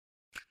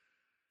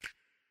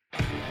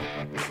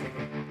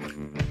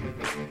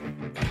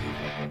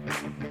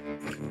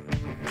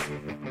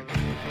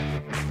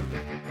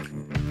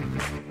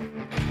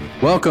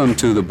Welcome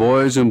to the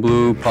Boys in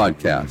Blue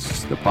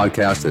podcast, the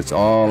podcast that's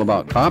all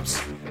about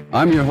cops.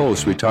 I'm your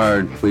host,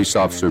 retired police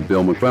officer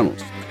Bill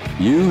McReynolds.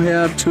 You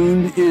have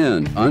tuned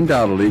in,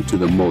 undoubtedly, to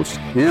the most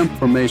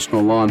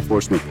informational law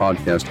enforcement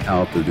podcast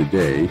out there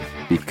today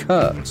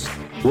because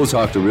we'll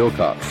talk to real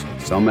cops,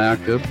 some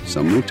active,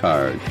 some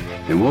retired,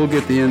 and we'll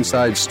get the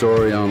inside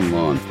story on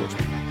law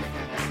enforcement.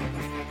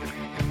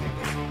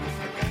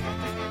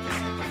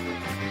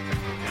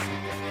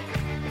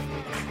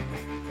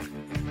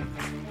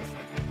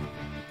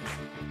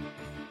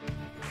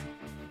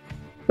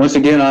 Once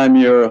again, I'm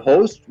your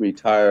host,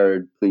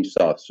 retired police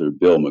officer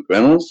Bill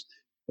McReynolds.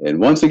 And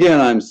once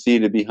again, I'm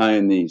seated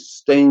behind the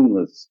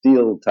stainless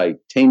steel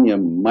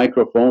titanium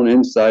microphone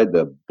inside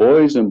the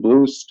Boys in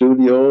Blue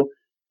studio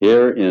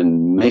here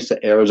in Mesa,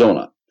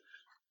 Arizona.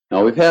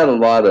 Now, we've had a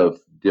lot of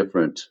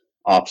different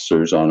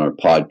officers on our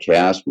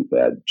podcast. We've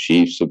had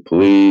chiefs of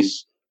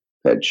police,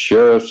 had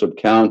sheriffs of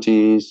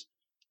counties,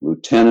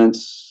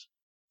 lieutenants,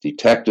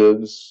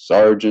 detectives,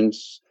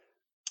 sergeants.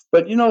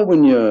 But, you know,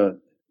 when you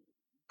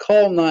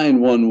call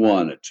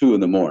 911 at 2 in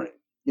the morning,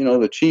 you know,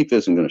 the chief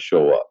isn't going to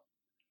show up.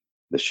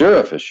 The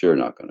sheriff is sure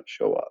not going to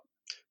show up.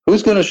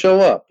 Who's going to show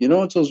up? You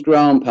know, it's those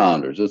ground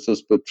pounders. It's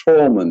those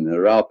patrolmen that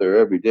are out there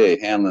every day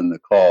handling the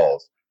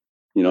calls.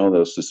 You know,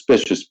 those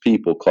suspicious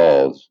people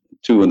calls,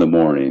 2 in the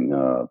morning,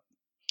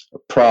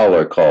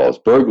 prowler calls,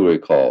 burglary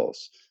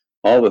calls,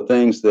 all the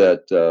things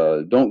that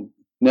don't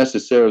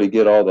necessarily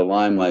get all the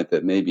limelight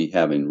that maybe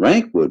having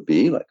rank would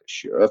be, like a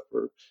sheriff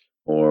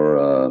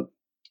or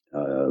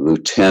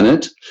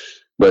lieutenant.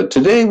 But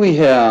today we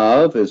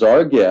have as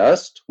our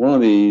guest one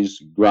of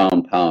these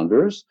ground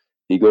pounders.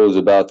 He goes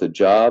about the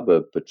job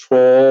of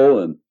patrol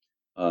and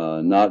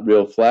not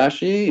real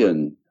flashy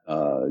and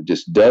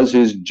just does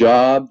his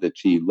job that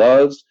he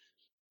loves.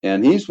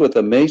 And he's with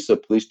the Mesa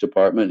Police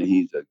Department. And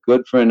he's a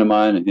good friend of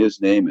mine, and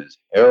his name is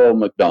Harold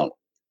McDonald.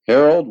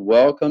 Harold,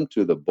 welcome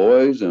to the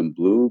Boys in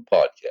Blue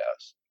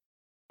podcast.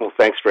 Well,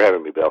 thanks for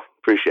having me, Bill.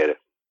 Appreciate it.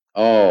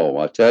 Oh,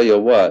 I'll tell you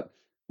what.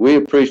 We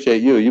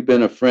appreciate you. You've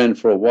been a friend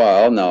for a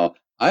while. Now,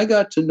 I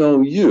got to know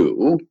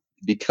you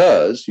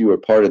because you were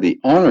part of the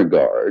honor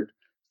guard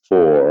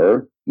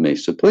for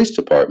Mesa Police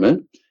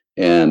Department,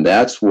 and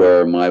that's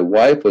where my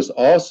wife was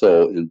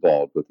also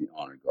involved with the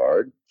honor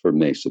guard for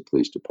Mesa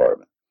Police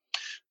Department.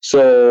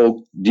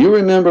 So, do you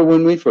remember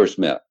when we first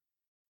met?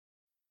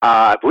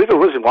 I believe it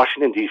was in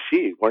Washington,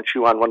 D.C. Weren't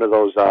you on one of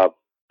those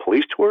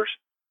police tours?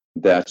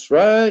 That's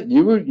right.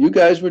 You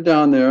guys were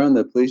down there on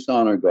the Police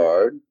Honor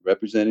Guard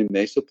representing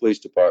Mesa Police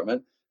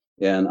Department,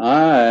 and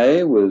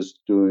I was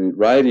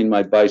riding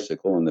my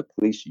bicycle on the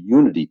Police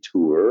Unity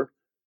Tour,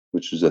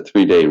 which was a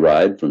 3-day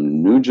ride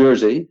from New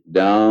Jersey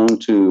down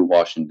to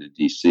Washington,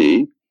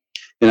 D.C.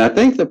 And I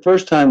think the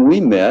first time we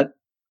met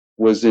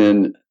was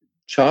in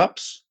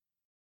Chops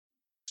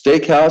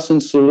Steakhouse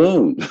and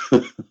Saloon.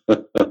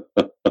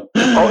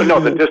 Oh, no,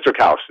 the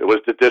District House. It was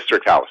the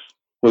District House.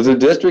 Was it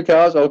District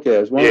House? Okay.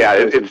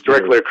 It's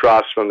directly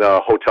across from the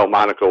Hotel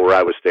Monaco where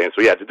I was staying.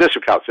 So, yeah, the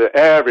District House.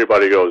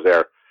 Everybody goes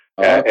there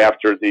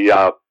after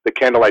the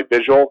candlelight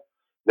vigil.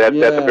 That's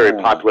a very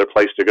popular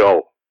place to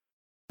go.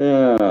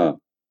 Yeah.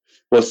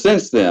 Well,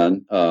 since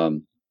then,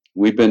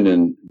 we've been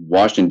in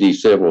Washington,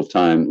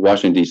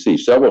 D.C.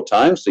 several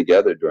times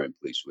together during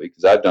Police Week,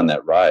 because I've done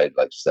that ride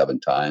like 7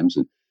 times.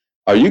 And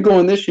are you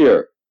going this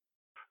year?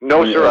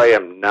 No, sir, I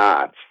am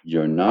not.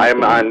 You're not? I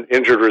am on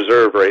injured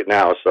reserve right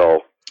now,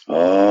 so...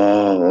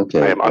 Oh,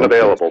 okay. I am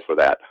unavailable for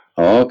that.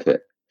 Okay.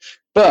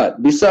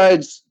 But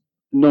besides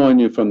knowing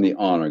you from the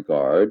Honor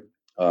Guard,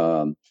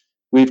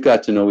 we've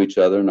got to know each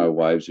other, and our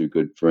wives are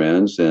good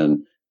friends,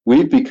 and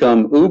we've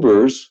become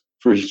Ubers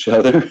for each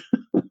other.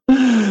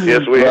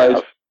 Yes, we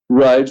have.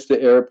 Rides to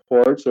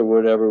airports or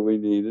whatever we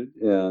needed.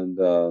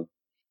 And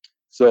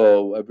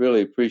so I've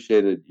really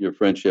appreciated your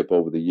friendship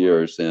over the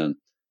years. And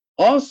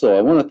also,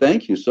 I want to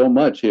thank you so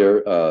much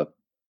here.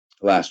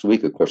 Last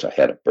week, of course, I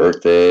had a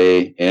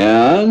birthday,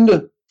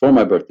 and for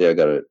my birthday, I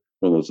got one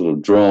of those little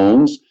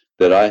drones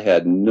that I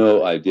had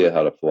no idea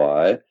how to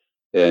fly,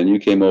 and you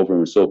came over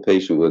and were so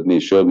patient with me,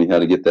 showed me how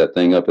to get that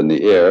thing up in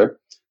the air,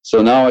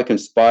 so now I can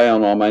spy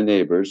on all my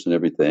neighbors and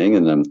everything,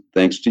 and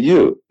thanks to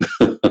you.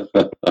 How's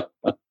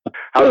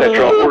that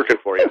drone working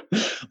for you?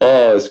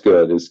 Oh, it's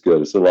good.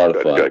 It's a lot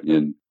of fun, good.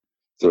 And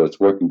so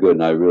it's working good,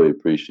 and I really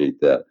appreciate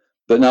that.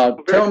 But now,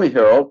 tell me,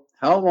 Harold,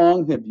 how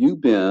long have you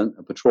been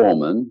a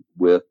patrolman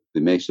with the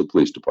Mesa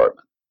Police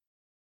Department?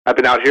 I've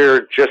been out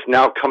here just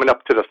now coming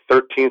up to the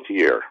 13th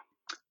year.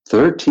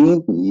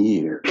 13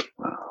 years.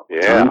 Wow.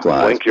 Yeah,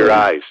 blink your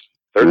eyes.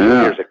 13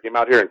 years. I came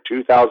out here in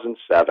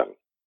 2007.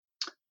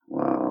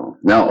 Wow.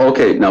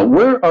 Now,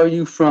 where are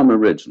you from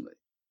originally?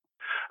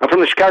 I'm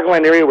from the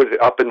Chicagoland area,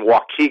 up in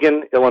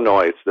Waukegan,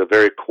 Illinois. It's the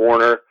very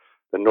corner,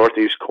 the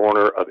northeast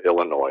corner of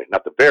Illinois.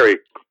 Not the very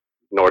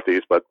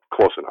northeast, but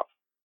close enough.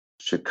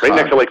 Chicago. Right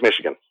next to Lake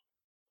Michigan.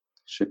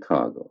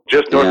 Chicago.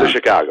 Just north of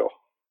Chicago.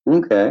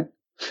 Okay.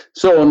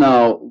 So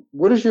now,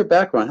 what is your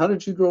background? How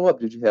did you grow up?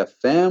 Did you have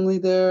family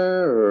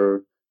there,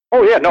 or?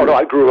 Oh yeah, no.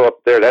 I grew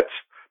up there. That's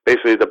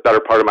basically the better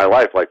part of my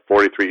life, like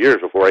 43 years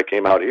before I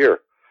came out here.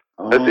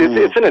 Oh.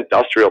 It's an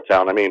industrial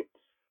town. I mean,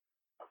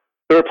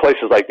 there are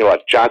places like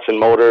Johnson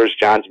Motors,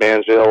 Johns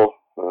Manville,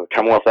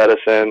 Commonwealth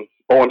Edison,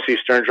 OMC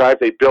Stern Drive.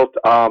 They built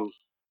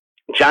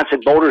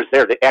Johnson Motors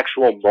there, the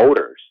actual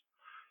motors.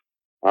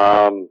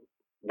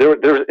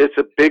 It's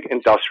a big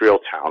industrial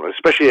town,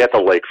 especially at the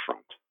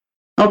lakefront.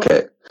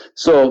 Okay,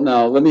 so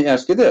now let me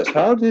ask you this: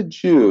 how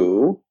did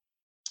you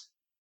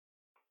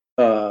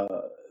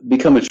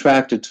become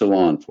attracted to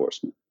law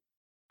enforcement?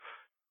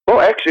 Well,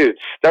 actually, it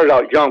started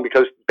out young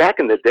because back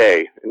in the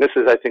day, and this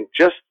is, I think,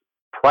 just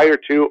prior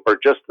to or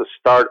just the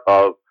start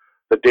of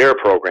the DARE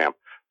program,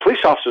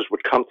 police officers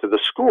would come to the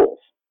schools.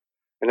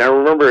 And I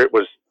remember it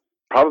was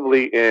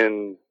probably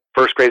in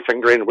first grade,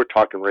 second grade, and we're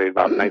talking right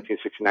about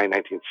 1969,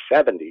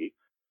 1970,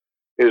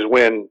 is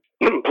when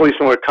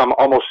policemen would come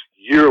almost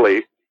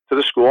yearly to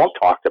the school and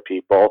talk to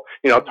people,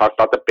 talk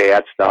about the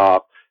bad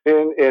stuff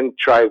and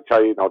try to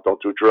tell you,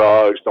 don't do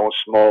drugs, don't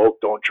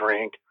smoke, don't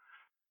drink.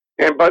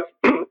 But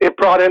it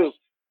brought in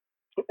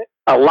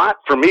a lot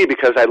for me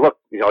because I look,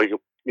 you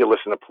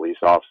listen to police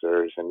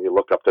officers and you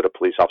look up to the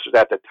police officers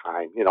at the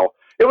time.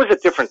 It was a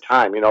different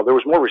time. There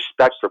was more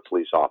respect for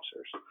police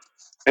officers.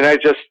 And I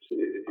just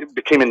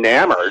became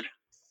enamored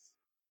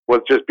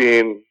with just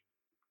being,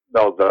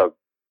 the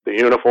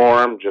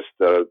uniform, just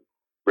the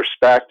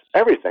respect,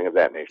 everything of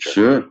that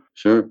nature.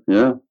 Sure.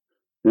 Yeah.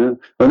 Well,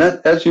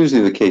 that's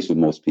usually the case with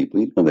most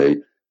people.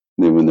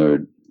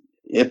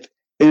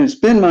 It's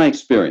been my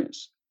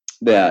experience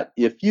that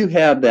if you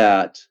have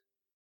that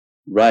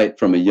right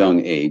from a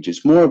young age,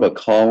 it's more of a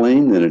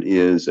calling than it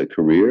is a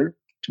career,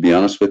 to be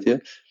honest with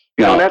you.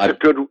 Now, that's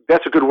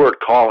a good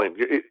word, calling.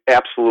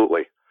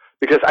 Absolutely.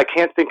 Because I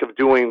can't think of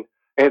doing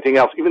anything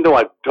else. Even though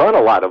I've done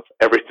a lot of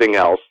everything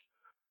else,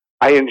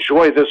 I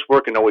enjoy this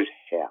work and always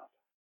have.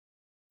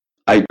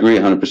 I agree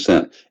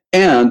 100%.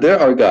 And there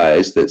are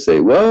guys that say,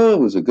 well, it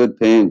was a good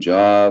paying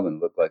job and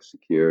looked like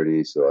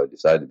security, so I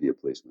decided to be a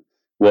policeman.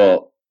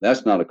 Well,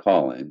 that's not a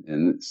calling.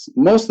 And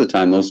most of the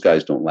time, those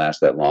guys don't last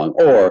that long,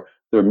 or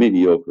they're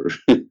mediocre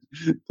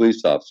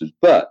police officers.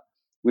 But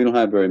we don't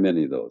have very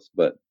many of those.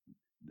 But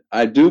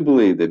I do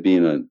believe that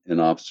being an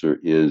officer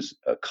is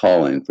a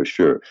calling for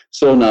sure.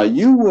 So now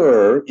you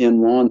were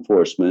in law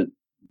enforcement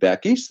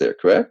back east there,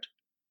 correct?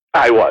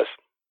 I was.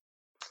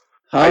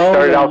 I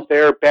started out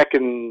there back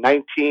in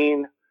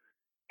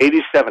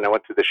 1987. I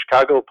went to the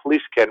Chicago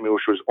Police Academy,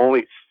 which was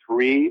only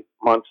 3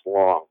 months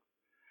long.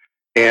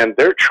 And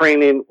their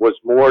training was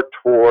more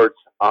towards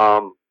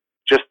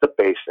just the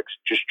basics,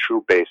 just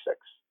true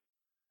basics.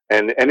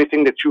 And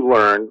anything that you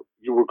learned,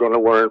 you were going to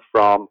learn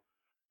from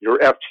your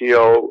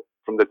FTO,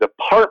 from the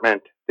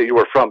department that you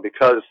were from,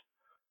 because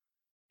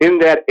in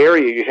that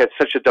area you had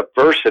such a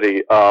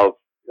diversity of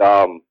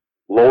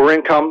lower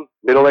income,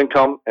 middle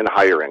income, and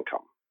higher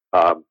income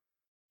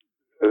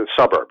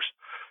suburbs.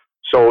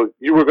 So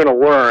you were going to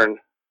learn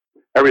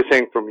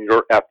everything from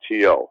your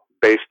FTO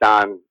based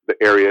on the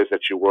areas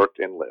that you worked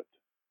and lived.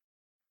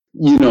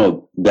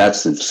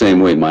 That's the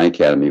same way my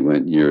academy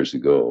went years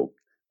ago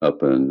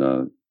up in,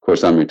 of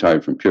course, I'm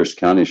retired from Pierce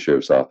County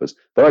Sheriff's Office,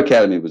 but our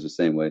academy was the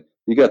same way.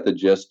 You got the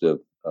gist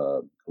of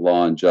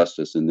law and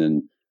justice, and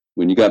then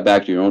when you got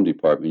back to your own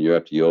department,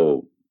 your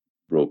FTO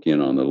broke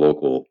in on the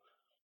local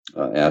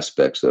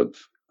aspects of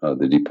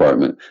the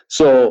department.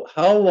 So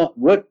how long,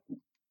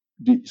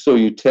 so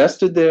you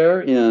tested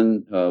there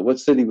in, what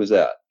city was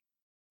that?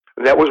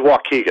 That was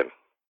Waukegan.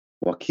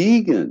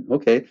 Waukegan,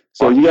 okay.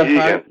 So you got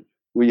hired?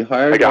 Were you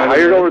hired? I got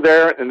hired over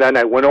there, and then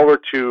I went over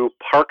to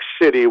Park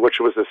City,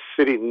 which was a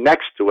city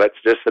next to it,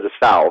 just to the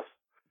south.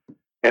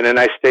 And then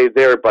I stayed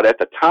there, but at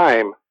the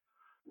time,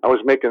 I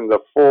was making the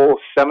full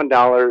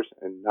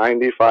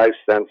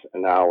 $7.95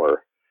 an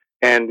hour.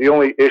 And the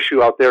only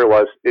issue out there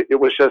was it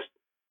was just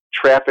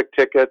traffic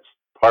tickets,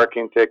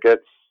 parking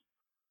tickets,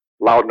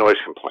 loud noise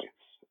complaints.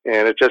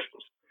 And it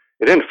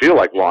didn't feel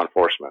like law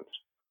enforcement.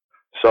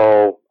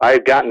 So I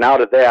had gotten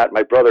out of that.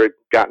 My brother had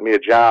gotten me a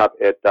job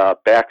at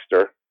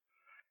Baxter.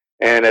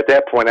 And at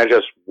that point, I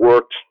just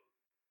worked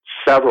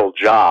several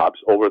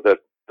jobs over the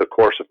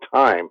course of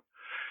time.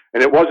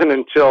 And it wasn't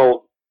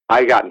until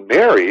I got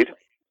married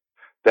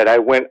that I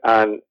went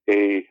on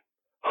a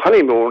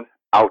honeymoon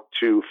out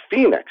to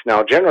Phoenix.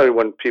 Now, generally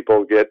when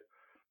people get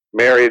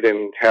married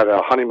and have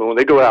a honeymoon,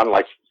 they go out in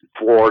like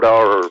Florida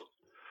or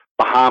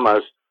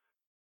Bahamas.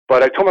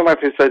 But I told my wife,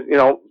 I said,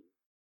 I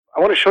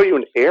want to show you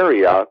an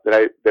area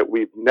that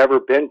we've never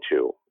been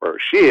to, or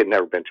she had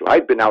never been to.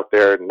 I'd been out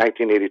there in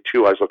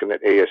 1982. I was looking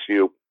at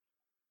ASU.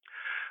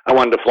 I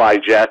wanted to fly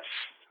jets,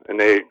 and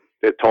they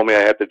told me I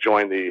had to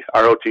join the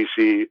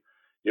ROTC.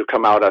 You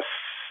come out a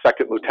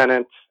second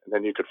lieutenant, and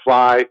then you could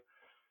fly.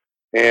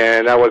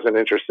 And I wasn't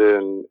interested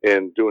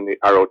in doing the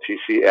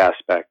ROTC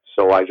aspect,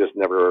 so I just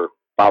never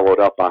followed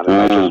up on it.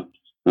 I just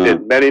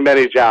did many,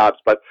 many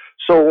jobs. But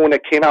so when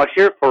it came out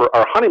here for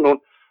our honeymoon,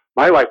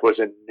 my wife was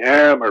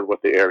enamored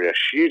with the area.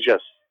 She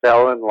just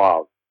fell in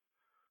love.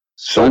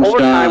 Sunshine. So over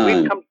time,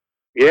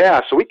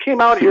 we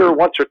came out here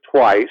once or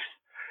twice.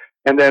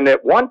 And then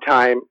at one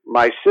time,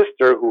 my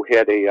sister, who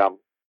had a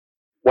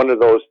one of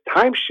those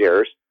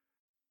timeshares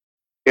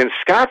in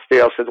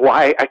Scottsdale. Said, well,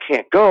 I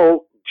can't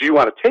go. Do you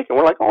want to take it?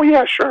 We're like, oh,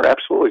 yeah, sure,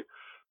 absolutely.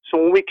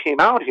 So when we came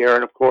out here,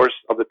 and of course,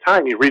 of the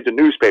time, you read the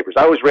newspapers.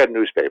 I always read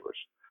newspapers.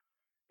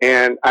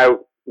 And I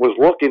was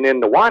looking in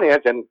the want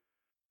ads, and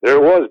there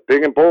it was,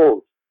 big and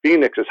bold.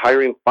 Phoenix is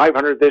hiring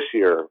 500 this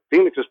year.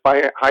 Phoenix is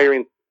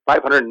hiring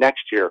 500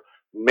 next year.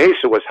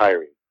 Mesa was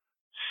hiring.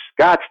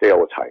 Scottsdale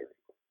was hiring.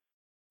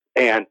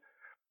 And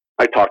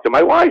I talked to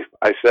my wife.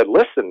 I said,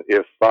 listen,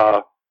 if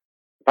I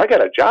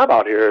got a job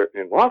out here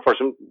in law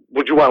enforcement,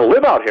 would you want to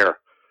live out here?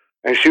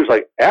 And she was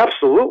like,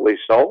 absolutely.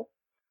 So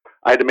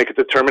I had to make a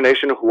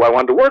determination of who I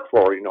wanted to work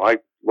for. You know, I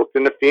looked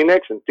into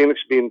Phoenix, and Phoenix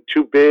being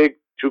too big,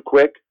 too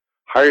quick,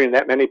 hiring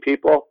that many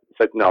people. I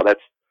said, no,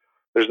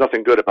 there's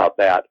nothing good about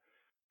that.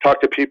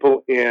 Talked to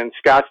people in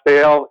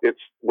Scottsdale. It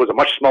was a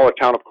much smaller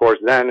town, of course,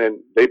 then, and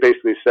they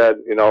basically said,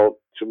 you know,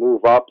 to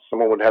move up,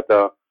 someone would have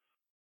to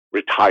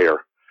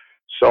retire.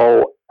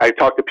 So I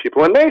talked to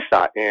people in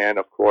Mesa, and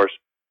of course,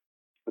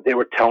 they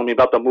were telling me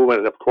about the movement,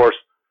 and of course,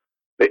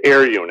 the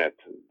air unit,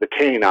 the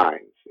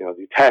canines, you know,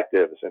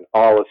 detectives, and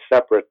all the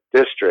separate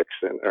districts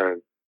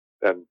and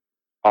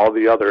all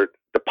the other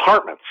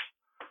departments.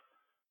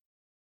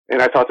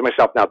 And I thought to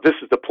myself, now this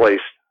is the place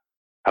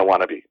I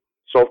want to be.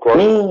 So of course,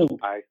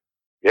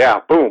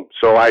 boom.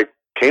 So I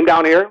came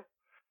down here,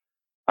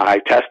 I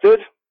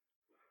tested,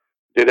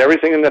 did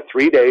everything in the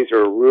 3 days. They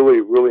were really,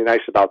 really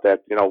nice about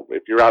that. You know,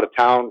 if you're out of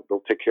town,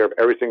 they'll take care of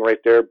everything right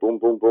there. Boom,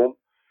 boom, boom.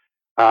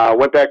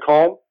 Went back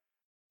home.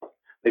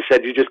 They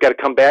said, you just got to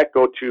come back,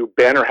 go to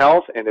Banner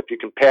Health, and if you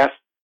can pass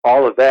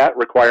all of that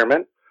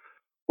requirement,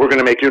 we're going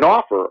to make you an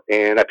offer.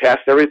 And I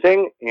passed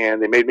everything,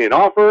 and they made me an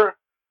offer,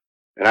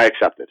 and I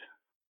accepted.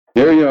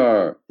 Here you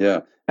are.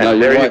 Yeah.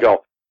 And there you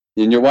go.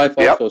 And your wife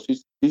also,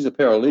 she's a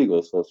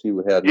paralegal, so she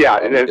had. Yeah,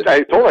 and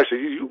I told her, I said,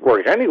 you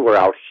work anywhere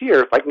out here.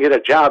 If I can get a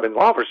job in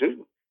law enforcement,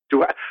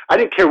 I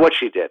didn't care what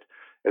she did.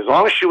 As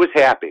long as she was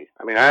happy.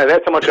 I mean,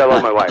 that's how much I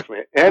love my wife. I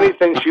mean,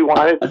 anything she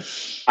wanted,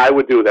 I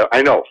would do that.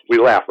 I know, we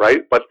laugh,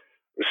 right? But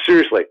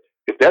seriously,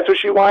 if that's what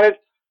she wanted,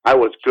 I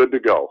was good to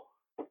go.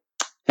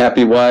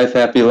 Happy wife,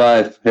 happy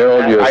life.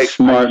 Harold, you're a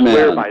smart man. I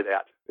swear by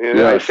that. And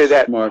I say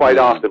that quite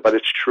often, but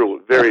it's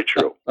true, very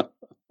true.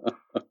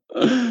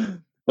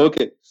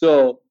 Okay,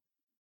 so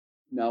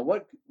now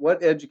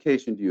what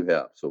education do you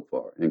have so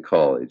far in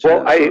college?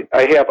 Well, I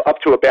have up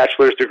to a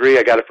bachelor's degree.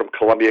 I got it from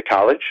Columbia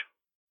College.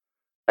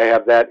 I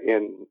have that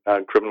in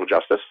criminal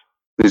justice.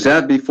 Is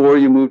that before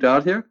you moved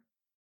out here?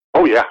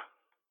 Oh, yeah.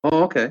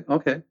 Oh, okay.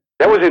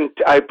 That was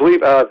I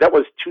believe, that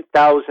was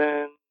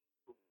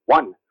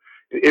 2001.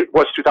 It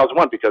was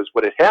 2001 because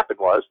what had happened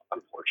was,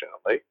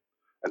 unfortunately,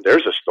 and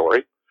there's a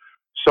story.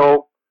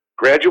 So,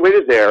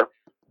 graduated there,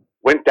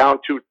 went down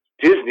to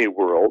Disney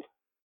World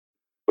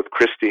with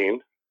Christine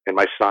and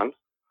my son,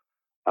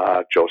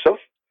 Joseph,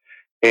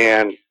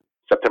 and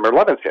September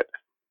 11th hit.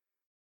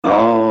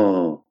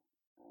 Oh.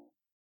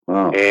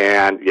 Wow.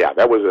 And yeah,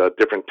 that was a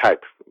different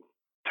type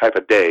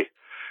of day.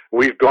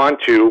 We've gone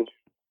to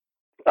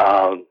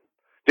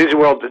Disney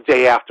World the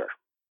day after,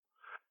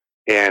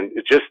 and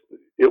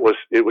it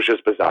was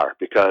just bizarre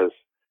because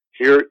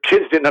here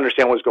kids didn't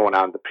understand what was going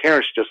on. The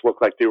parents just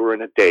looked like they were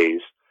in a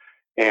daze,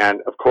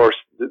 and of course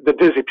the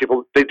Disney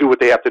people, they do what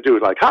they have to do.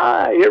 Like,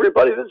 hi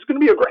everybody, this is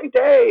going to be a great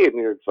day, and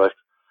it's like,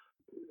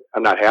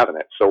 I'm not having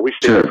it. So we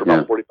stayed there for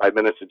about 45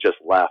 minutes and just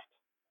left.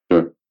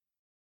 Sure.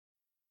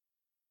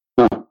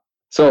 Huh.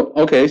 So,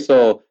 okay,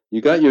 so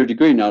you got your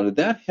degree. Now, did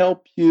that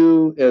help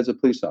you as a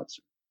police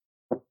officer?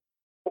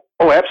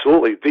 Oh,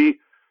 absolutely.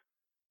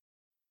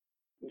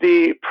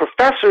 The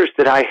professors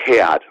that I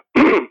had,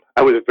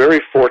 I was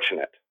very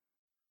fortunate.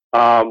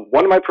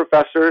 One of my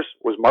professors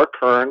was Mark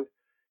Kern.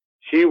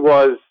 He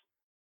was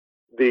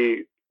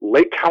the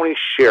Lake County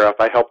Sheriff.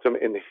 I helped him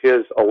in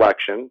his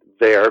election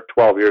there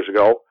 12 years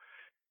ago.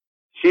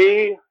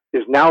 He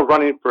is now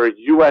running for a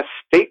U.S.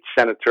 State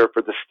Senator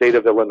for the state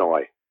of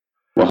Illinois.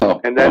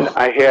 Wow. And then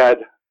I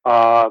had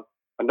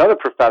another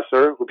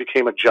professor who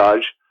became a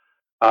judge.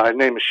 His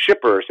name is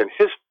Shippers, and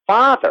his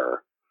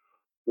father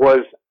was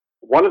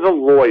one of the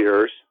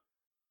lawyers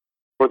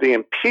for the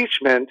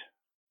impeachment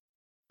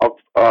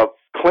of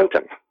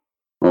Clinton.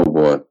 Oh,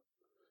 boy.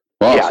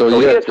 Wow. Yeah, so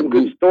he had some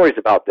good stories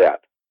about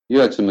that. You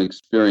had some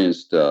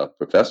experienced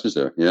professors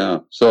there,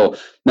 yeah. So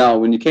now,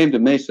 when you came to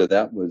Mesa,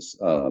 that was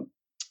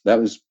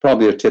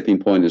probably a tipping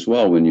point as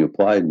well when you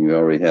applied and you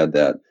already had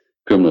that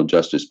criminal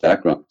justice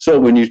background. So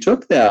when you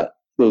took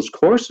those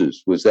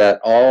courses, was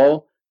that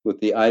all with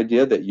the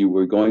idea that you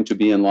were going to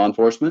be in law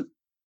enforcement?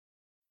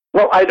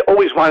 Well, I'd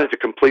always wanted to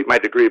complete my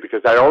degree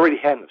because I already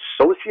had an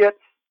associate,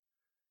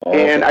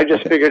 and I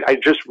just figured I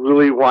just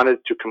really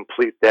wanted to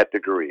complete that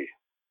degree.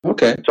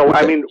 Okay. So,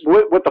 I mean,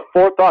 with the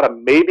forethought of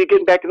maybe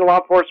getting back into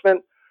law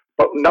enforcement,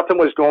 but nothing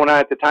was going on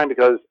at the time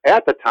because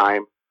at the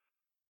time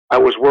I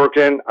was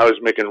working, I was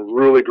making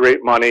really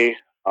great money.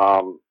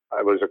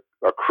 I was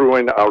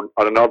accruing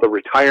another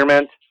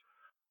retirement.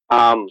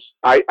 I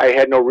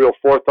had no real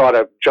forethought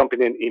of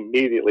jumping in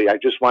immediately. I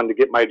just wanted to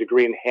get my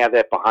degree and have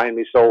that behind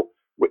me. So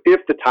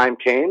if the time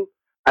came,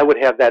 I would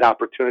have that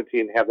opportunity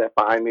and have that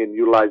behind me and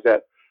utilize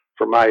that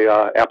for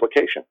my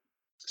application.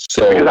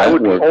 So because I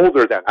would be worked.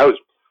 older then. I was,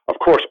 of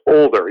course,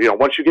 older.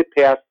 Once you get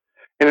past,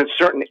 and in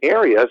certain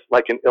areas,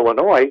 like in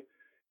Illinois,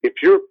 if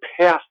you're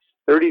past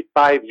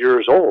 35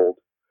 years old,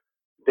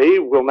 they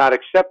will not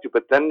accept you.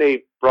 But then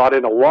they brought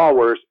in a law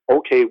where,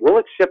 okay, we'll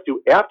accept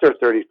you after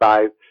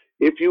 35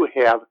 if you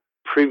have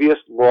previous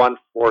law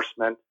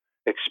enforcement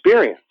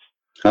experience.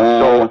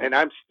 So, and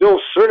I'm still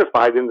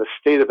certified in the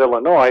state of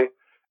Illinois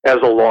as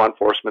a law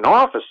enforcement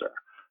officer.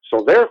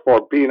 So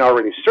therefore, being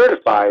already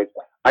certified,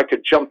 I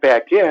could jump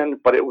back in,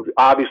 but it would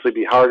obviously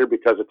be harder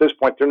because at this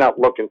point, they're not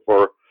looking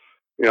for,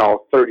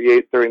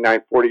 38,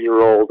 39,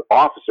 40-year-old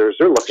officers.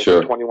 They're looking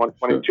for 21,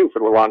 22 for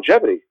the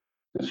longevity.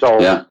 So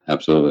yeah,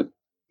 absolutely.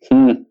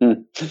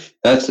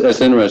 That's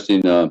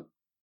interesting. I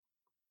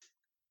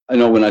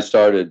know when I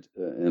started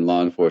in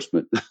law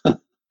enforcement,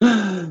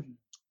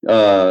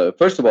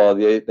 first of all,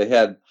 they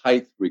had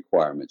height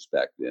requirements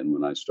back then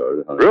when I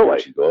started 100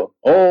 years ago.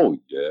 Oh,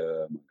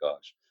 yeah, my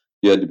gosh.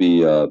 You had to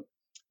be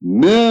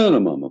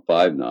minimum of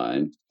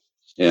 5'9",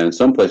 and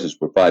some places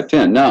were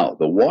 5'10". Now,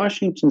 the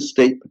Washington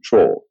State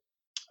Patrol,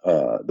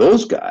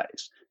 those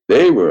guys,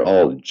 they were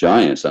all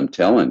giants, I'm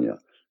telling you.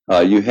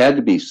 You had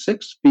to be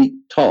 6 feet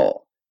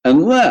tall,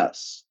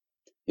 unless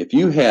if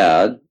you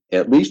had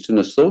at least an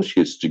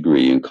associate's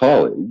degree in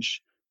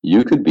college,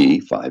 you could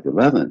be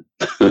 5'11".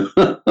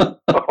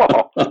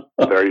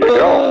 There you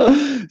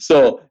go.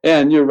 So,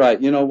 and you're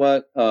right. You know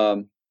what?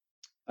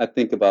 I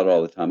think about it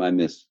all the time. I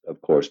miss, of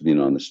course, being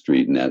on the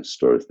street and that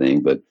sort of thing.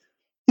 But,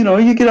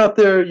 you get out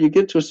there, you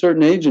get to a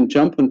certain age and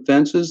jumping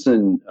fences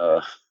and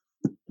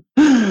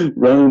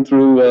running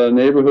through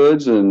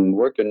neighborhoods and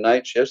working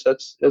night shifts.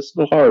 That's a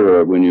little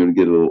harder when you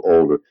get a little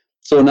older.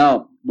 So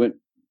now, when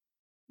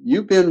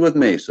you've been with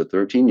Mesa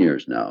 13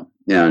 years now,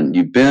 and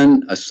you've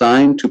been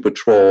assigned to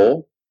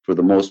patrol for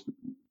the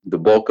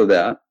bulk of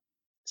that.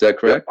 Is that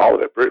correct? Yeah, all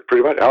of it,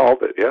 pretty much all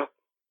of it, yeah.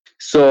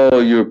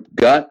 So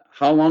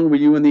how long were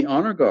you in the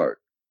Honor Guard?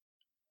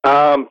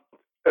 I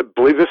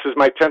believe this is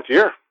my 10th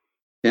year.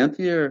 10th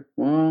year,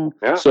 wow.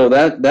 Yeah. So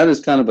that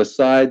is kind of a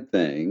side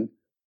thing.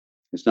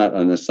 It's not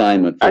an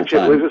assignment full-time.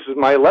 Actually, I believe this is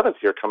my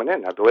 11th year coming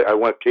in. I believe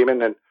came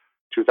in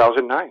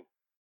 2009.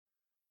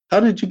 How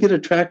did you get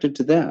attracted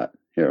to that,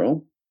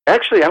 Harold?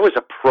 Actually, I was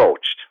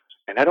approached,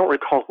 and I don't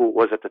recall who it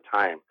was at the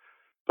time,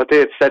 but they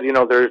had said,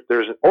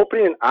 there's an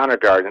opening in Honor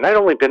Guard, and I'd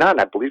only been on,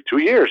 I believe, 2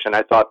 years, and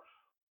I thought,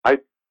 I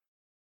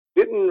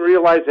didn't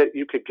realize that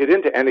you could get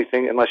into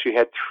anything unless you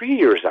had 3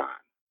 years on,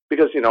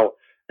 because,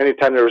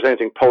 anytime there was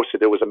anything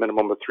posted, it was a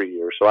minimum of 3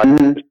 years, so I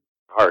was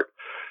hard.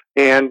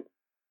 And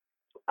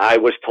I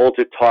was told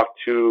to talk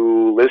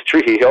to Liz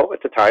Trujillo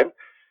at the time,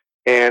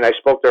 and I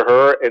spoke to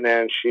her, and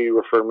then she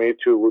referred me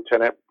to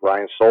Lieutenant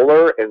Brian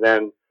Solar, and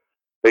then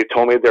they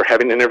told me they're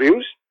having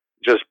interviews.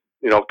 Just,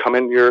 come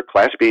in your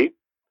Class B.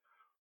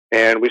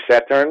 And we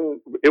sat there,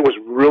 and it was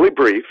really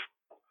brief.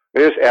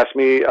 They just asked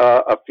me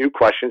a few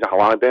questions, how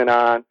long I've been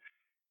on,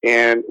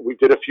 and we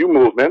did a few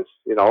movements,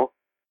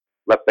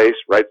 left face,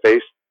 right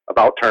face,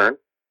 about turn,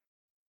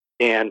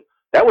 and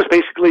that was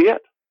basically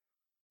it.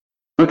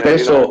 Okay,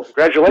 and, so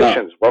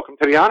congratulations, welcome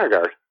to the Honor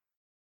Guard.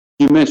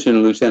 You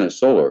mentioned Lieutenant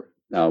Solar.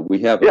 Now we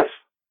have yes.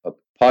 a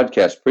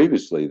podcast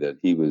previously that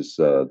he was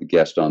the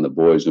guest on the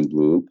Boys in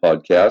Blue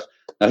podcast.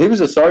 Now he was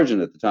a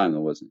sergeant at the time,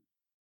 though, wasn't he?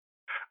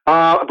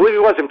 I believe he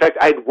was. In fact,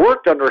 I'd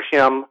worked under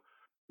him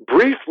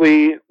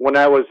briefly when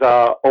I was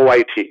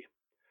OIT,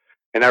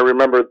 and I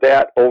remember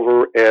that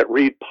over at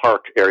Reed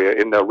Park area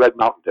in the Red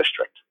Mountain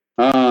District.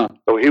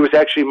 So he was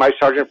actually my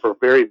sergeant for a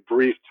very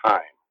brief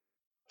time.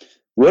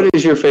 What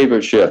is your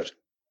favorite shift?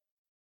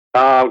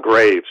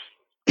 Graves.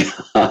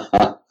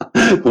 Why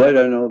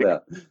do I know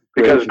that?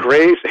 Because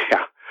Graves,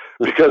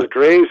 because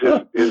Graves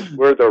is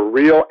where the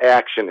real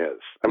action is.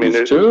 I mean,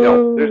 there's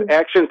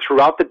action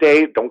throughout the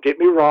day. Don't get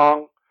me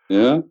wrong.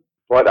 Yeah.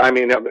 But I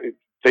mean,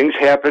 things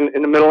happen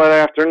in the middle of the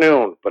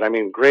afternoon. But I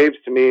mean, Graves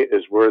to me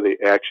is where the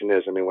action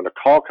is. I mean, when a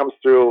call comes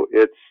through,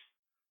 it's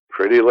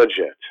pretty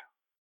legit.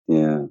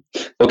 Yeah.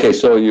 Okay,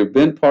 so you've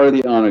been part of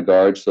the Honor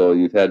Guard, so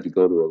you've had to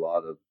go to a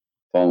lot of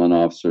fallen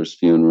officers'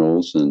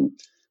 funerals and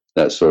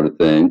that sort of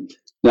thing.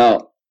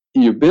 Now,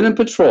 you've been in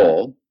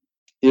patrol.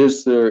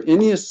 Is there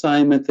any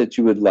assignment that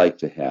you would like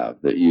to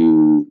have that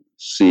you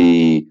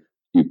see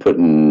you put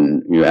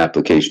in your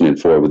application in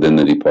for within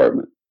the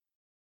department?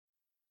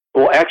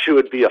 Well, actually,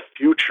 it would be a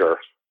future.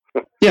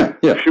 Yeah.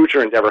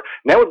 Future endeavor.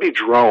 And that would be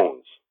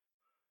drones.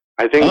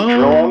 I think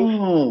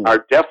drones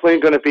are definitely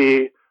going to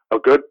be a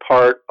good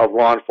part of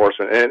law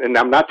enforcement. And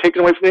I'm not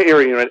taking away from the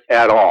air unit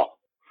at all.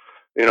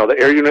 The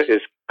air unit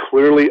is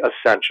clearly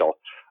essential.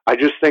 I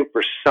just think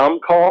for some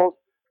calls,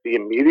 the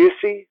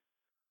immediacy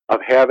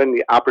of having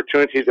the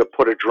opportunity to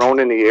put a drone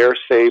in the air,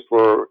 say,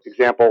 for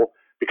example,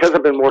 because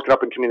I've been working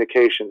up in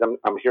communications,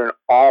 I'm hearing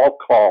all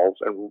calls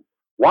and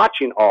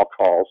watching all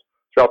calls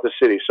throughout the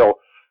city. So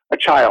a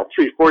child,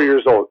 3, 4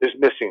 years old, is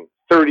missing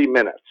 30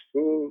 minutes,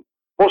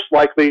 most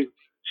likely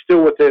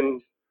still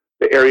within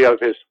the area of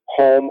his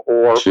home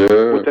or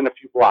within a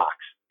few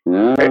blocks.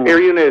 Yeah.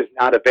 Air unit is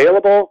not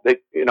available. They,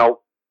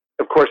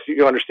 of course,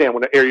 you understand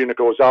when an air unit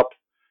goes up,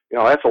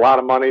 that's a lot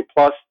of money.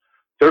 Plus,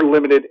 they're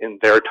limited in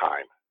their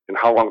time and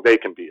how long they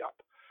can be up.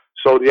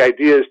 So the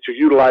idea is to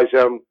utilize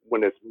them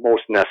when it's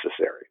most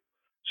necessary.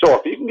 So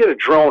if you can get a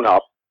drone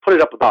up, put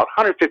it up about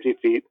 150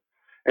 feet,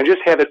 and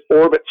just have it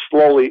orbit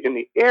slowly in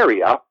the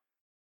area,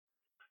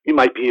 you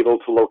might be able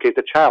to locate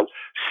the child.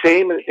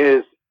 Same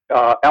as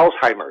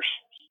Alzheimer's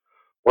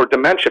or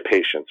dementia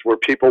patients, where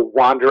people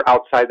wander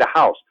outside the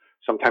house.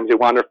 Sometimes they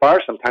wander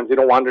far, sometimes they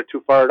don't wander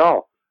too far at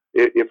all.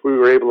 If we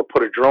were able to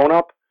put a drone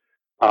up,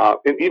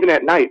 and even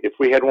at night, if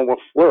we had one with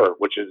FLIR,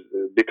 which has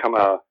become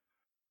a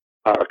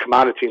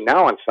commodity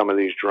now on some of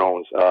these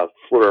drones,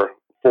 FLIR,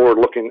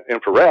 forward-looking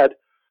infrared,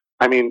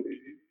 I mean,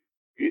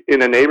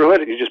 in a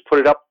neighborhood, you just put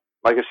it up,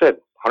 like I said,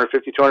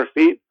 150, 200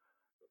 feet,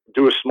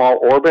 do a small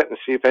orbit and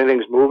see if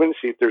anything's moving,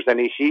 see if there's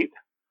any heat.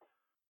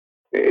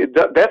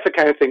 That's the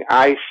kind of thing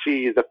I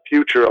see the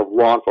future of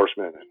law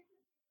enforcement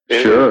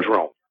in Sure.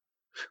 drone.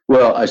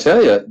 Well, I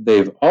tell you,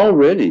 they've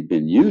already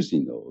been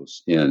using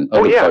those in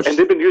other parts. And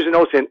they've been using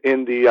those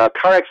in the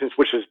car accidents,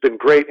 which has been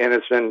great, and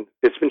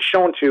it's been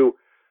shown to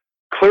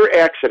clear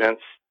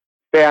accidents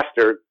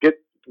faster, get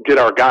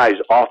our guys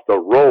off the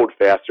road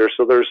faster,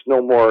 so there's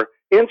no more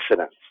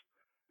incidents.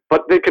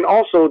 But they can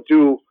also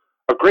do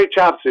a great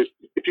job. So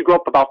if you go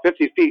up about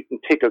 50 feet and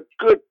take a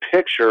good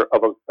picture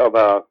of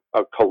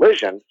a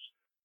collision,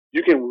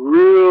 you can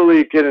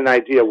really get an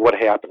idea of what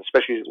happened,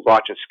 especially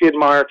watching skid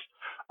marks,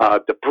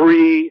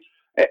 debris,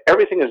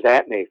 everything of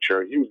that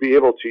nature. You'd be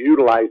able to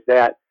utilize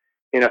that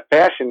in a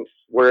fashion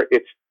where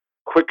it's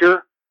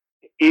quicker,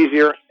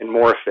 easier, and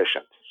more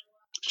efficient.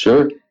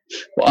 Sure.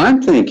 Well,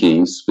 I'm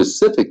thinking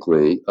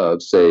specifically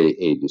of, say,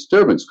 a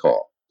disturbance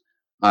call.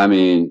 I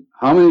mean,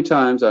 how many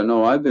times, I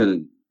know I've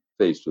been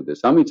faced with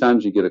this, how many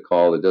times you get a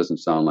call that doesn't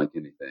sound like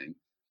anything,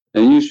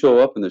 and you show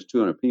up and there's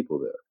 200 people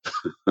there.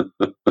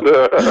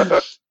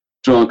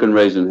 Drunk and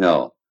raising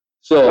hell.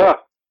 So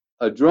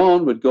a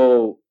drone would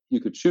go,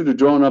 you could shoot a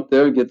drone up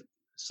there and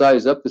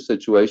size up the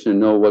situation and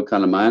know what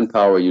kind of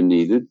manpower you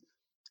needed.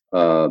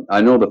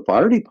 I know the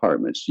fire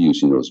department's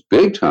using those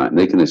big time.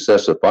 They can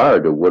assess a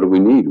fire to what do we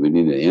need? Do we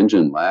need an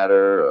engine,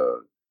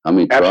 ladder, how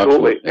many trucks?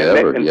 Absolutely.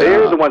 And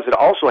they're the ones that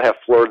also have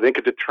FLIR. They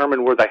could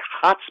determine where the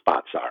hot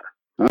spots are.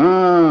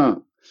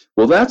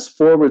 Well, that's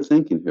forward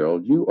thinking,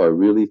 Harold. You are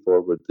really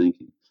forward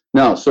thinking.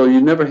 Now, so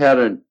you never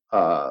had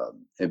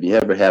have you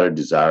ever had a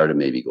desire to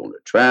maybe go into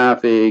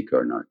traffic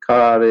or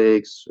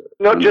narcotics?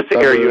 No, just the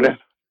air unit.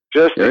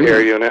 Just the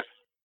air unit.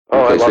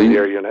 Oh, okay, I love the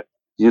air unit.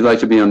 You'd like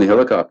to be on the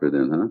helicopter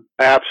then, huh?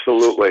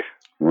 Absolutely.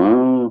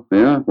 Wow.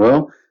 Yeah.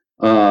 Well,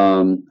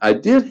 I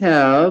did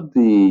have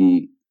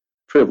the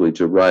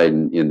privilege of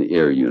riding in the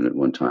air unit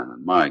one time,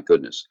 and my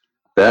goodness,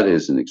 that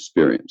is an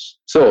experience.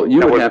 So you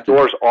would have to.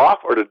 Doors off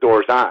or the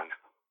doors on?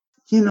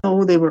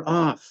 They were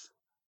off.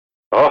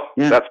 Oh,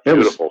 yeah, that's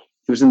beautiful.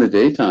 It was in the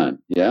daytime.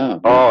 Yeah.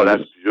 Oh,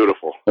 that's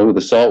beautiful. Over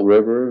the Salt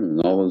River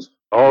and all those.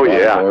 Oh,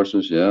 yeah.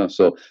 Horses. Yeah.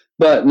 So,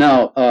 but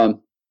now,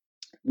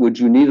 would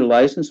you need a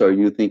license, or are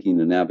you thinking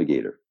a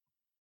navigator?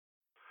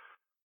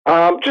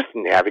 Just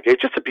navigate,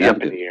 just to be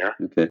up in the air.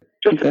 Okay.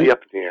 Just to be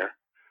up in the air.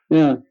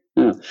 Yeah.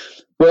 Yeah.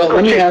 Well,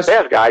 let me ask.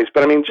 Fast guys,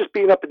 but I mean, just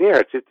being up in the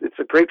air, it's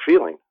a great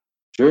feeling.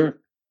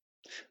 Sure.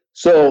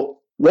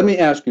 So let me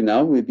ask you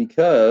now,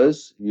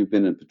 because you've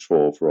been in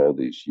patrol for all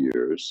these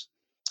years,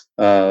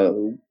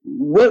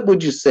 what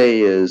would you say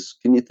is,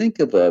 can you think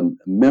of a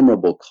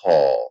memorable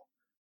call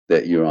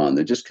that you're on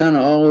that just kind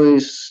of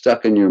always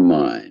stuck in your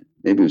mind?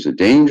 Maybe it was a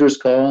dangerous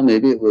call,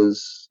 maybe it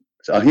was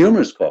a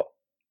humorous call.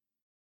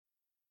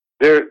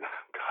 There's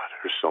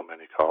so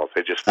many calls.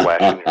 They just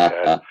flash in your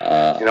head.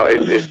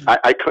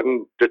 I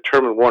couldn't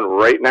determine one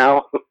right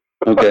now.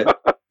 Okay.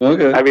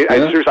 I mean,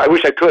 I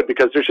wish I could,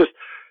 because there's just,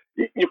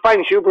 you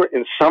find humor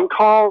in some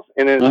calls,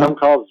 and in some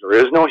calls there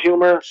is no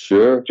humor.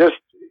 Sure. Just,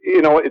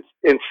 it's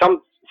in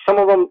some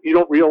of them you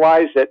don't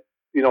realize that,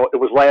 it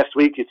was last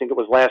week. You think it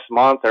was last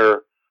month,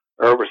 or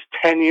it was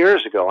 10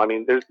 years ago. I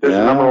mean, there's a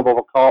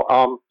memorable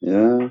call.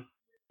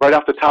 Right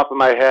off the top of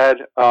my head,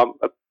 a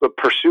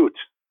pursuit.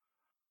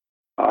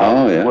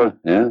 Yeah.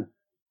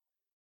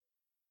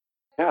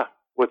 Yeah.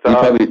 With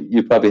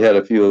you probably had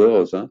a few of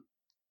those, huh?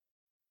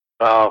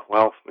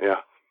 Well,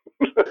 yeah.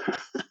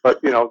 But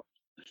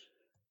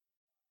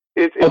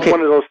it's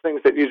one of those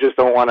things that you just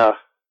don't want to.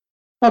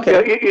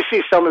 Okay. You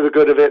see some of the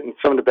good of it and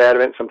some of the bad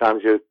of it, and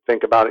sometimes you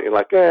think about it, you're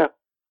like, yeah.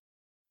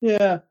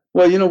 Yeah.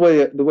 Well,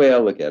 the way I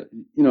look at it,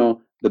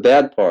 the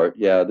bad part,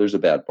 there's a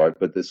bad part,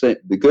 but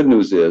the good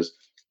news is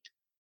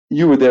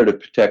you were there to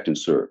protect and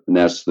serve, and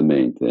that's the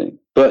main thing.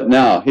 But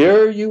now,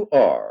 here you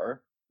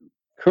are,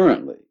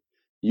 currently,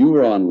 you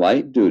are on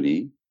light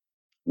duty,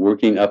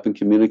 working up in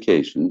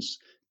communications,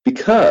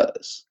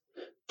 because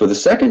for the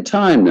second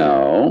time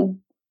now,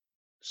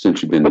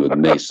 since you've been with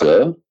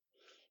Mesa,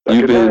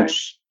 you've been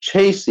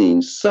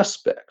chasing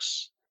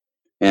suspects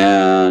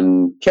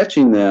and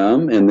catching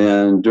them, and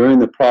then during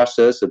the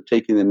process of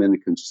taking them into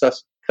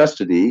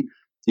custody,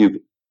 you've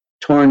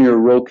torn your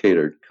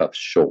rotator cuff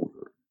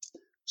shoulder.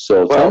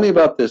 So tell me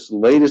about this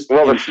latest.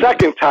 Well, the incident.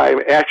 second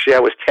time, actually, I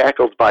was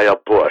tackled by a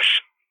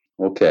bush.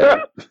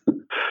 Okay.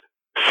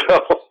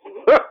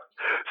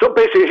 So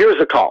basically, here's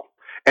the call.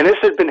 And this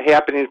had been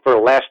happening for the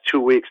last 2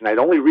 weeks, and I'd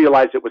only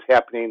realized it was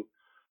happening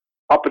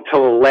up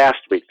until last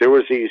week. There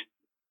was these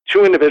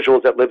two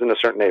individuals that lived in a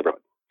certain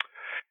neighborhood.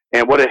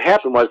 And what had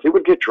happened was they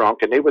would get drunk,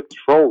 and they would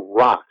throw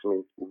rocks,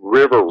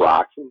 river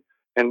rocks,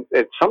 and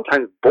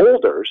sometimes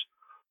boulders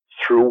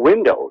through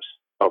windows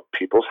of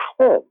people's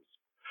homes.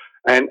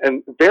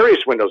 And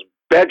various windows,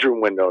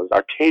 bedroom windows,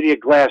 Arcadia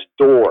glass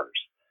doors.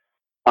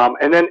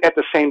 And then at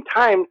the same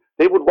time,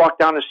 they would walk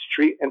down the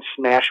street and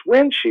smash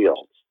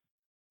windshields.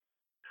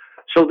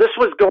 So this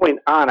was going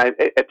on. At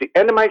the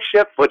end of my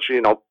shift, which,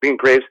 being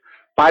Graves,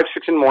 5,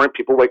 6 in the morning,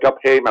 people wake up,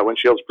 hey, my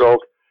windshield's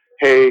broke.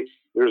 Hey,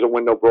 there's a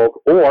window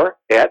broke. Or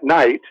at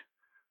night,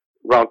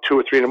 around 2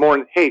 or 3 in the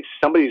morning, hey,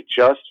 somebody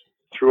just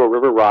threw a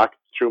river rock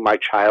through my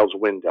child's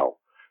window.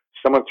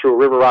 Someone threw a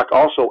river rock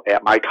also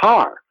at my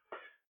car.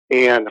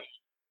 And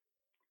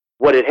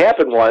what had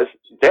happened was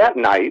that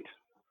night,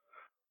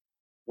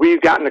 we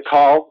gotten a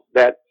call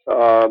that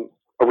a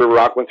river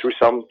rock went through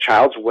some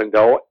child's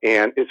window,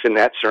 and it's in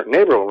that certain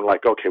neighborhood. We're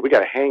like, okay, we got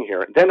to hang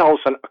here. And then all of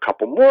a sudden, a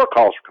couple more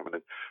calls were coming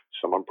in.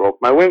 Someone broke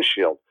my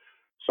windshield.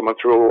 Someone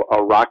threw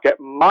a rock at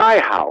my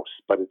house,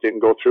 but it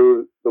didn't go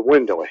through the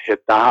window. It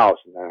hit the house,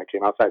 and then I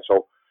came outside.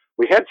 So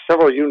we had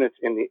several units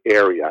in the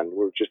area, and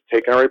we were just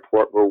taking our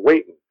report. We're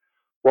waiting.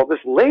 Well, this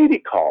lady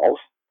calls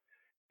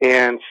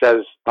and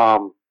says,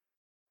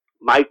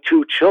 my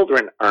 2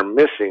 children are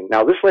missing.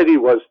 Now, this lady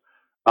was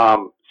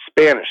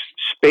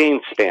Spain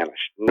Spanish,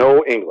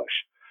 no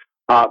English.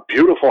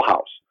 Beautiful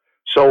house.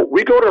 So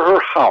we go to her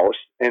house,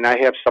 and I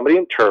have somebody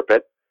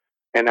interpret,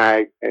 and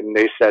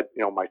they said,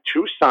 my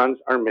 2 sons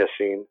are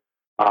missing.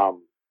 I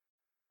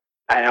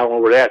don't know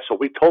where they're at. So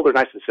we told her, and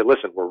I said,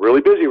 listen, we're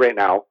really busy right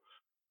now.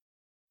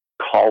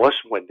 Call us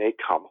when they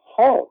come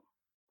home.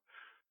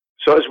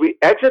 So as we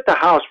exit the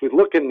house, we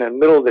look in the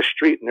middle of the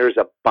street, and there's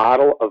a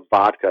bottle of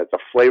vodka. It's a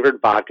flavored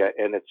vodka,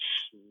 and it's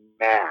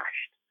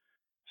smashed.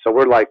 So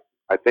we're like,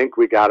 I think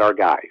we got our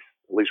guys.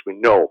 At least we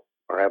know,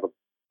 or have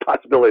a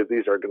possibility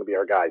these are going to be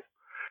our guys.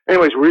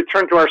 Anyways, we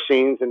return to our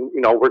scenes, and,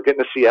 we're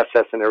getting the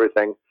CSS and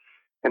everything.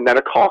 And then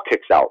a call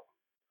kicks out.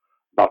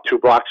 About 2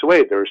 blocks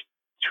away, there's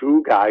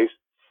 2 guys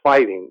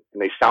fighting,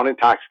 and they sound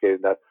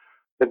intoxicated.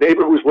 The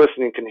neighbor who's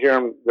listening can hear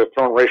them. They're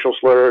throwing racial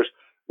slurs.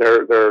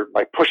 They're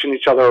like pushing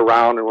each other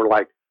around, and we're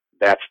like,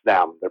 that's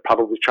them. They're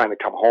probably trying to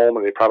come home,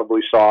 and they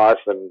probably saw us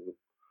and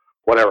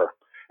whatever.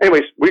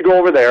 Anyways, we go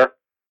over there,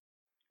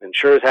 and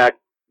sure as heck,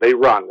 they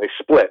run. They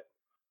split.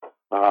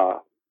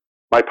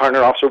 My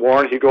partner, Officer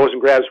Warren, he goes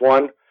and grabs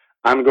one.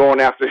 I'm going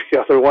after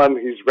the other one.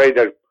 He's ready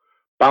to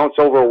bounce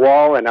over a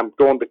wall, and I'm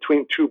going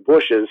between 2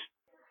 bushes,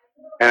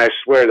 and I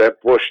swear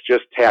that bush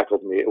just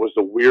tackled me. It was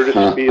the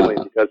weirdest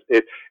feeling because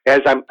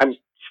as I'm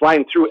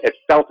sliding through, it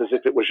felt as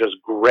if it was just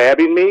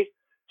grabbing me,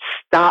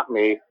 stopped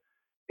me,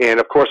 and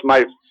of course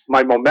my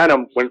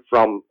momentum went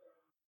from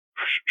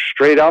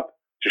straight up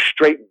to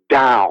straight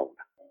down,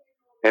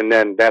 and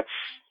then that's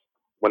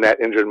when that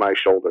injured my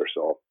shoulder.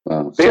 So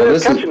they ended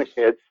up catching the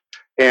kids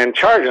and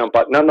charging them,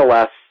 but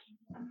nonetheless,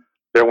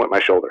 there went my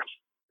shoulder.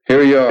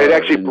 Here you are. It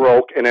actually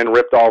broke and then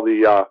ripped all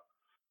the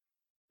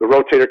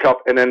rotator cuff,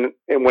 and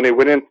when they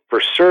went in for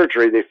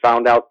surgery, they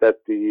found out that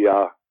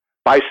the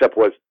bicep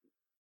was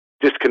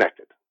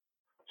disconnected.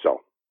 So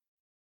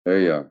there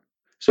you are.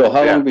 So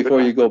how long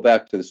before you go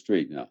back to the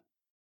street now?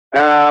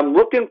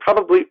 Looking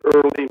probably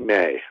early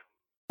May.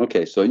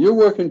 Okay, so you're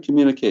working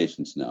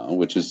communications now,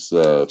 which is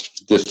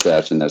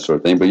dispatch and that sort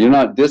of thing, but you're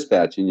not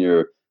dispatching,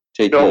 you're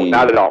taking... No,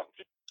 not at all.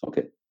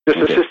 Okay.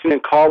 Just assisting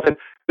in calls, and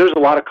there's a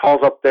lot of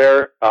calls up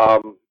there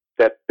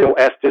that they'll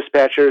ask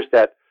dispatchers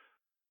that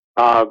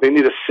they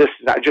need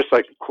assistance, not just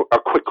like a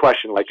quick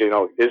question, like, is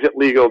it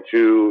legal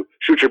to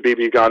shoot your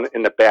BB gun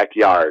in the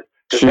backyard?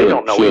 Because they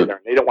don't know either.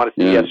 They don't want to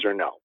say yes or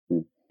no.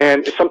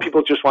 And some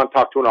people just want to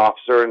talk to an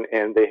officer,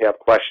 and they have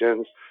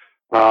questions,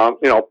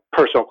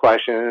 personal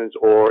questions,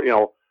 or,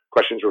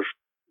 questions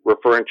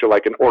referring to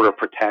like an order of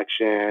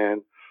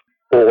protection,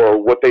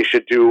 or what they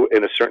should do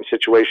in a certain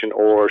situation,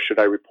 or should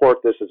I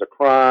report this as a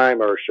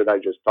crime, or should I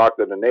just talk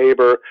to the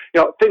neighbor?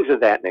 Things of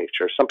that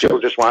nature. Some people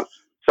just want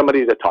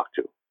somebody to talk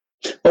to.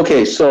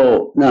 Okay,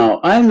 so now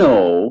I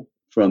know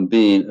from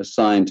being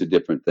assigned to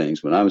different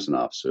things when I was an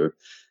officer,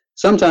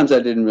 sometimes I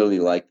didn't really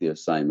like the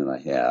assignment I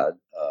had.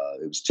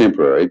 It was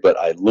temporary, but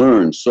I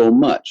learned so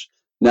much.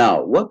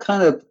 Now, what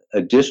kind of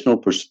additional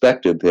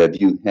perspective have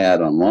you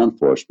had on law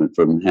enforcement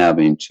from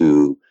having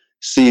to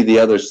see the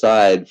other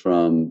side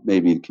from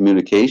maybe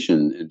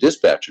communication and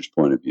dispatcher's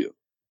point of view?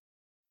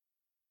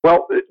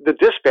 Well, the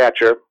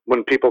dispatcher,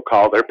 when people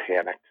call, they're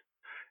panicked,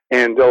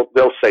 and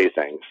they'll say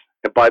things.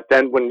 But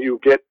then when you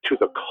get to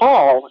the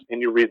call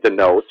and you read the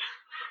notes,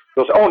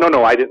 they'll say, "Oh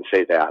no, I didn't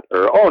say that,"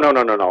 or "Oh no,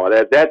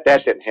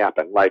 that didn't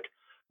happen." Like,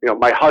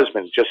 my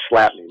husband just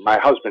slapped me. My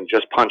husband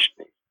just punched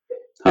me.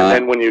 And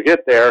then when you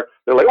get there,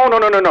 they're like, "Oh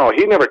no,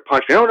 he never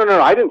punched me.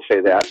 No, I didn't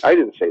say that. I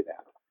didn't say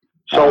that."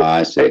 So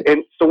I see.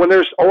 And so when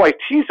there's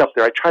OITs up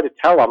there, I try to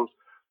tell them,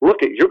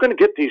 look at, you're going to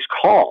get these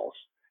calls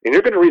and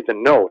you're going to read the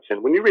notes.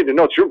 And when you read the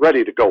notes, you're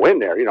ready to go in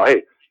there. You know,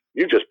 hey,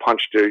 you just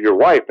punched your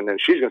wife. And then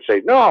she's going to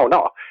say, no.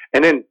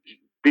 And then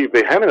be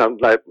vehement. I'm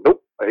like,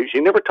 nope, she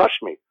never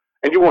touched me.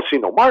 And you won't see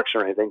no marks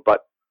or anything,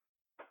 but,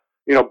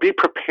 you know, be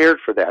prepared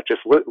for that.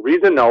 Just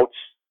read the notes.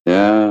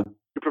 Yeah.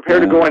 Be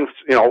prepared to go in,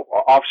 you know,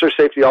 officer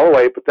safety all the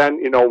way. But then,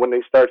 you know, when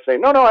they start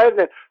saying, no, I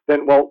haven't,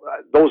 then, well,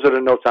 those are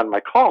the notes on my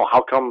call.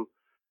 How come,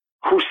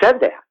 who said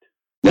that?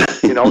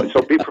 You know,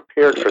 so be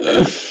prepared for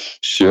that.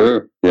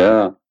 Sure.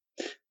 Yeah.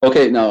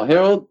 Okay. Now,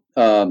 Harold,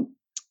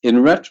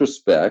 in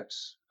retrospect,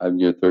 of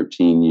your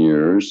 13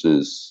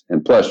 years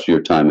and plus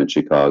your time in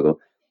Chicago,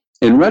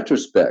 in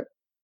retrospect,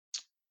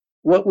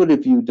 what would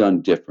have you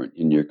done different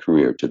in your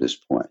career to this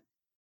point?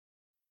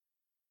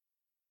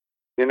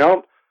 You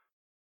know,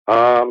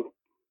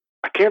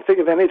 I can't think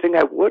of anything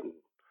I would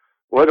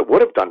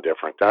have done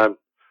different.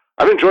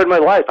 I've enjoyed my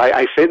life.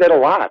 I say that a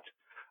lot.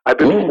 I've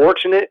been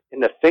fortunate in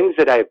the things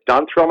that I've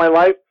done throughout my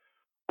life.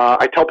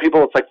 I tell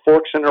people it's like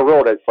forks in the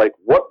road. It's like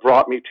what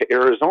brought me to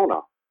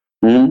Arizona.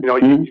 You know,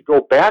 you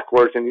go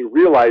backwards and you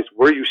realize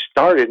where you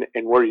started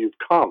and where you've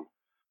come.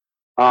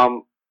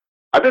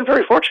 I've been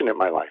very fortunate in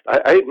my life.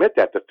 I admit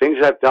that. The things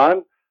I've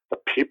done, the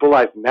people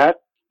I've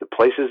met, the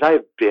places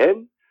I've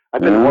been.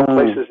 I've been in more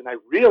places than I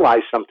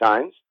realize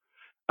sometimes.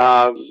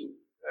 And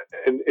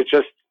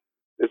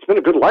it's been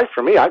a good life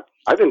for me.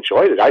 I've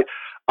enjoyed it.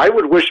 I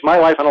would wish my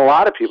life on a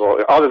lot of people,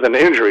 other than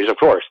the injuries, of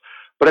course.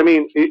 But I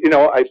mean, you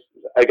know,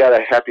 I got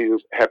a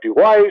happy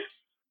wife.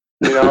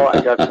 You know,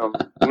 I got some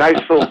nice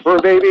little fur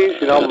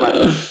babies. You know,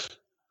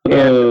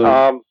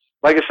 and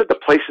like I said, the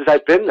places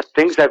I've been, the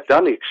things I've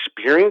done, the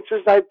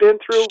experiences I've been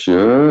through.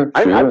 Sure.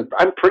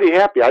 I'm pretty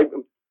happy.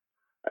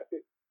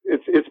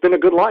 It's been a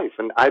good life,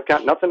 and I've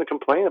got nothing to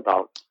complain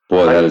about.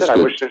 Boy, like that I is said, good.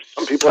 I wish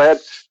some people had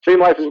the same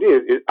life as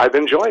me. I've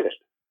enjoyed it.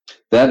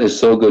 That is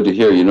so good to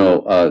hear. You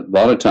know, a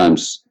lot of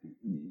times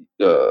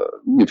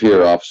you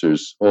hear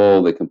officers,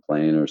 they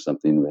complain or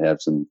something, they have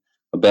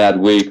a bad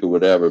week or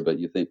whatever, but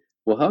you think,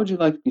 well, how would you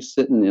like to be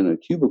sitting in a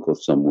cubicle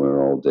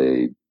somewhere all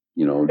day,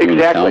 you know, doing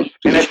exactly.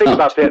 And I think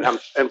about that, and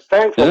I'm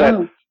thankful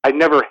that I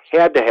never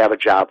had to have a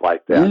job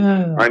like that,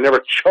 or I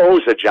never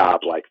chose a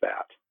job like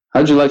that.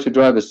 How'd you like to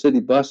drive a city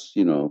bus,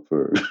 you know,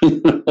 for,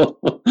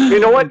 You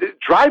know what?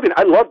 Driving,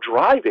 I love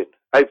driving.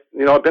 I've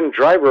been a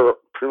driver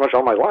pretty much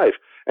all my life.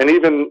 And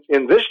even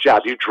in this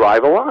job, you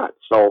drive a lot.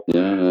 So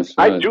that's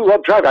right. I do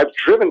love driving. I've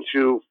driven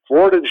to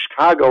Florida to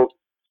Chicago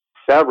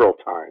several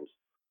times.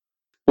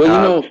 Well,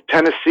 you know,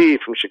 Tennessee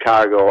from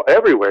Chicago,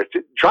 everywhere.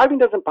 Driving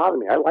doesn't bother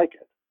me. I like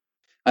it.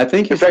 I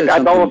think in fact,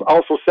 I've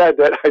also said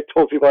that I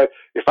told people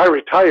if I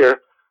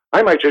retire,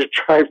 I might just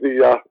drive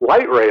the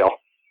light rail.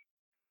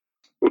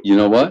 You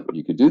know what?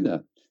 You could do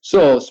that.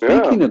 So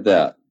speaking of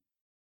that,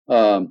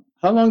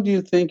 how long do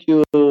you think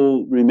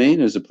you'll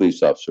remain as a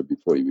police officer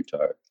before you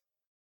retire?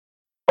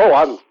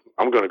 Oh,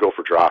 I'm going to go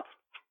for drop.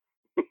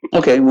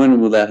 Okay,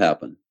 when will that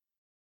happen?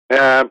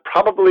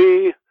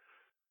 Probably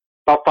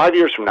about 5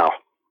 years from now.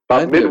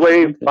 About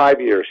midway, okay.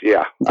 5 years.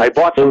 Yeah, okay. I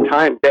bought some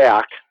time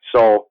back,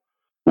 so.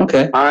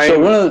 Okay.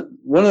 So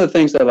one of the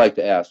things I like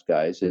to ask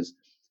guys is,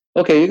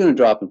 okay, you're going to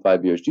drop in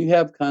 5 years. Do you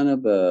have kind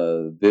of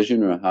a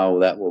vision or how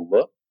that will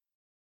look?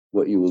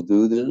 What you will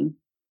do then?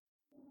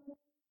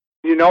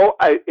 You know,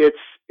 it's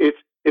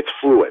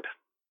fluid.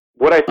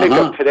 What I think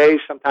of today,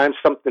 sometimes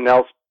something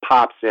else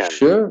pops in.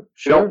 Sure.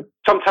 You know,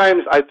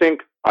 sometimes I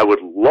think I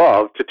would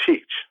love to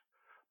teach.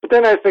 But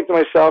then I think to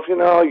myself, you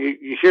know,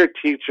 you hear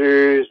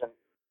teachers and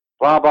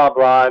blah, blah,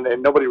 blah,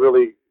 and nobody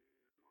really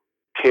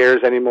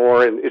cares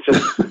anymore. And it's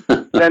just,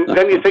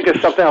 then you think of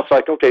something else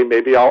like, okay,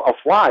 maybe I'll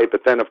fly.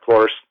 But then, of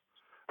course,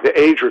 the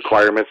age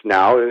requirements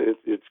now,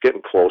 it's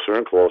getting closer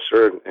and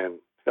closer. And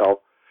you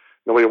know,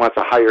 nobody wants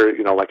to hire,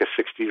 you know, like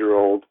a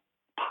 60-year-old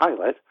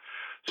pilot.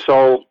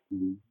 So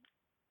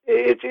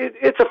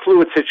it's a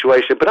fluid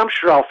situation, but I'm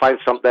sure I'll find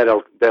something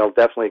that'll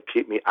definitely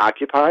keep me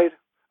occupied.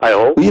 I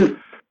hope. Well,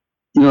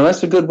 you know,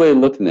 that's a good way of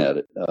looking at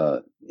it,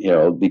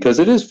 Harold, because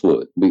it is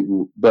fluid.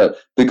 But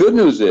the good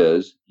news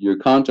is you're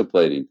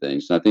contemplating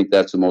things, and I think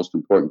that's the most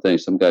important thing.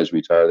 Some guys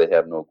retire, they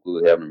have no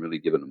clue, they haven't really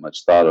given it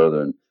much thought other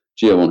than,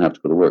 gee, I won't have to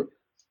go to work.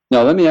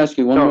 Now, let me ask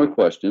you one more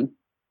question.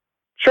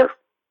 Sure.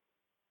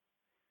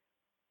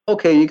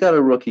 Okay, you got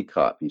a rookie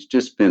cop. He's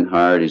just been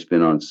hired. He's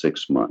been on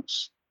 6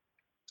 months.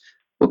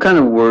 What kind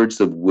of words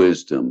of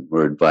wisdom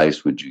or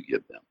advice would you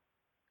give them?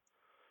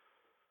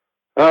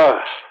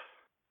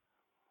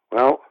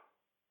 Well,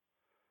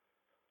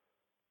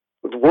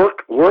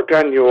 work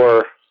on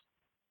your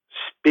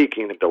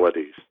speaking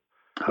abilities.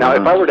 Now,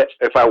 if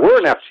I were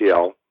an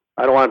FTL,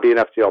 I don't want to be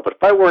an FTL, but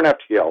if I were an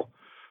FTL,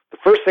 the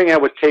first thing I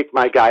would take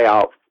my guy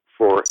out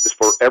for is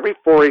for every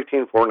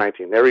 418,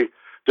 419, every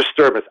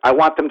disturbance, I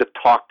want them to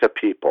talk to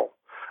people.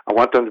 I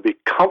want them to be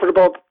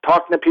comfortable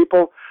talking to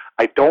people.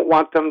 I don't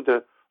want them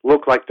to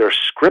look like they're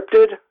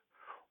scripted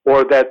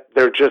or that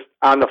they're just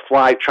on the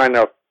fly trying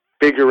to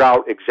figure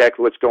out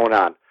exactly what's going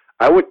on.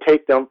 I would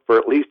take them for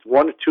at least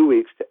 1 to 2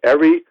 weeks to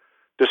every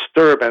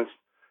disturbance,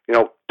 you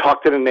know,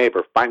 talk to the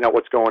neighbor, find out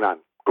what's going on.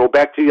 Go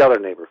back to the other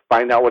neighbor.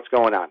 Find out what's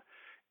going on.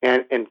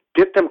 And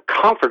get them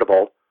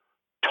comfortable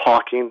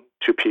talking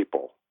to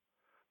people.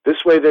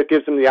 This way that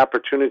gives them the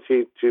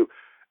opportunity to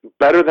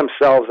better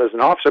themselves as an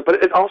officer,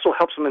 but it also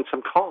helps them in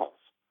some calls.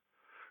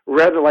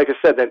 Rather, like I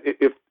said, that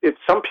if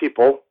some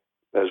people,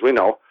 as we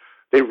know,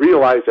 they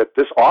realize that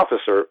this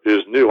officer is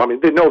new. I mean,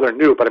 they know they're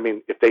new, but I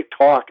mean, if they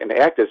talk and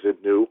act as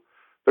if new,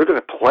 they're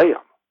going to play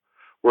them.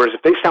 Whereas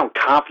if they sound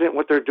confident in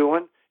what they're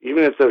doing,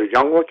 even if they're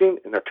young looking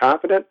and they're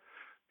confident,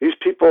 these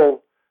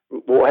people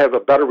will have a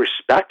better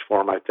respect for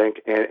them, I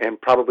think, and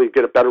probably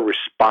get a better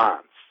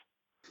response.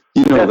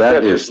 You know,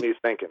 that's just me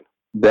thinking.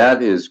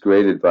 That is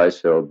great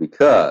advice, Harold,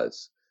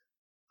 because,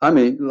 I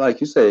mean, like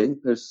you say,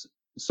 there's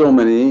so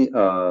many,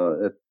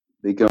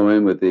 they go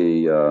in with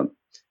the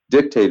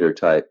dictator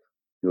type,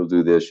 you'll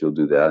do this, you'll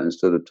do that,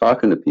 instead of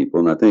talking to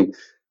people. And I think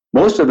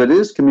most of it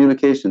is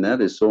communication.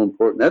 That is so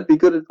important. That'd be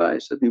good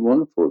advice. That'd be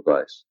wonderful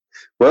advice.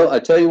 Well, I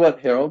tell you what,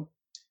 Harold,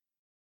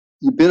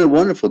 you've been a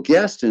wonderful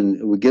guest,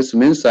 and we get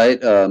some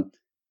insight.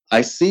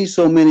 I see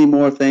so many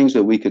more things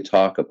that we could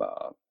talk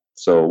about.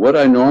 So what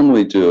I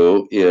normally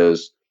do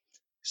is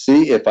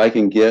see if I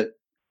can get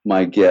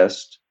my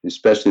guests,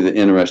 especially the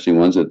interesting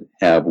ones that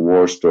have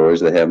war stories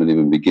that haven't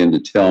even begun to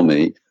tell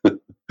me,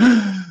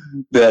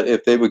 that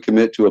if they would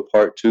commit to a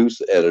part 2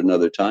 at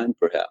another time,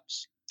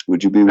 perhaps.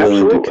 Would you be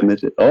willing to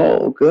commit it?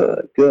 Oh,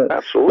 good.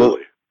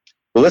 Absolutely.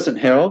 Well, listen,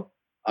 Harold,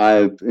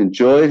 I've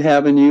enjoyed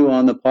having you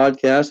on the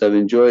podcast. I've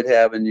enjoyed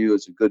having you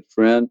as a good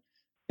friend,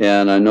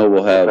 and I know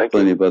we'll have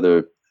plenty of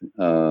other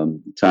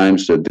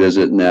times to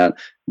visit and that.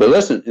 But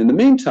listen, in the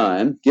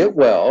meantime, get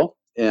well,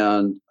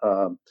 and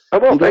I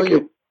will. Thank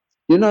you.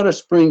 You're not a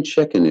spring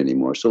chicken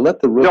anymore, so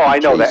let the rookie. No, I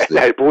know that.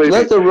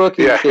 Let the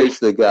rookie chase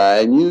the guy,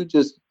 and you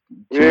just.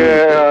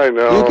 Yeah, I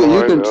know.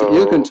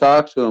 You can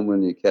talk to him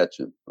when you catch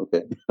him.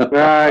 Okay.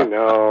 I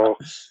know.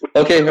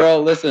 Okay,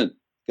 Harold. Listen.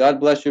 God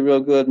bless you real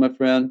good, my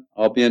friend.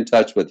 I'll be in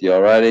touch with you.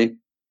 All righty.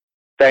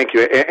 Thank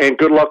you, and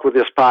good luck with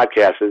this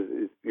podcast.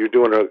 You're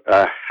doing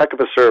a heck of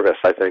a service,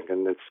 I think,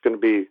 and it's going to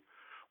be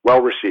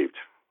well received.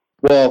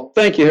 Well,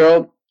 thank you,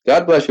 Harold.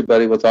 God bless you,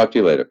 buddy. We'll talk to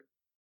you later.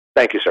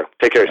 Thank you, sir.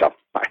 Take care of yourself.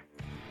 Bye.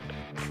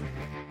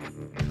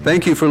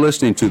 Thank you for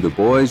listening to the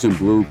Boys in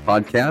Blue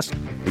podcast.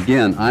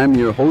 Again, I'm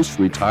your host,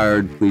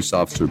 retired police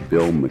officer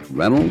Bill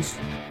McReynolds.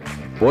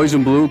 Boys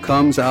in Blue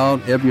comes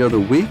out every other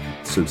week.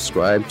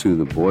 Subscribe to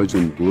the Boys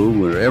in Blue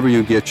wherever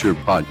you get your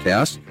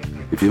podcasts.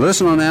 If you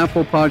listen on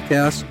Apple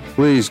Podcasts,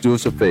 please do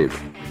us a favor.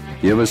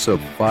 Give us a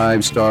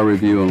 5-star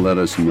review and let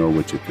us know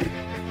what you think.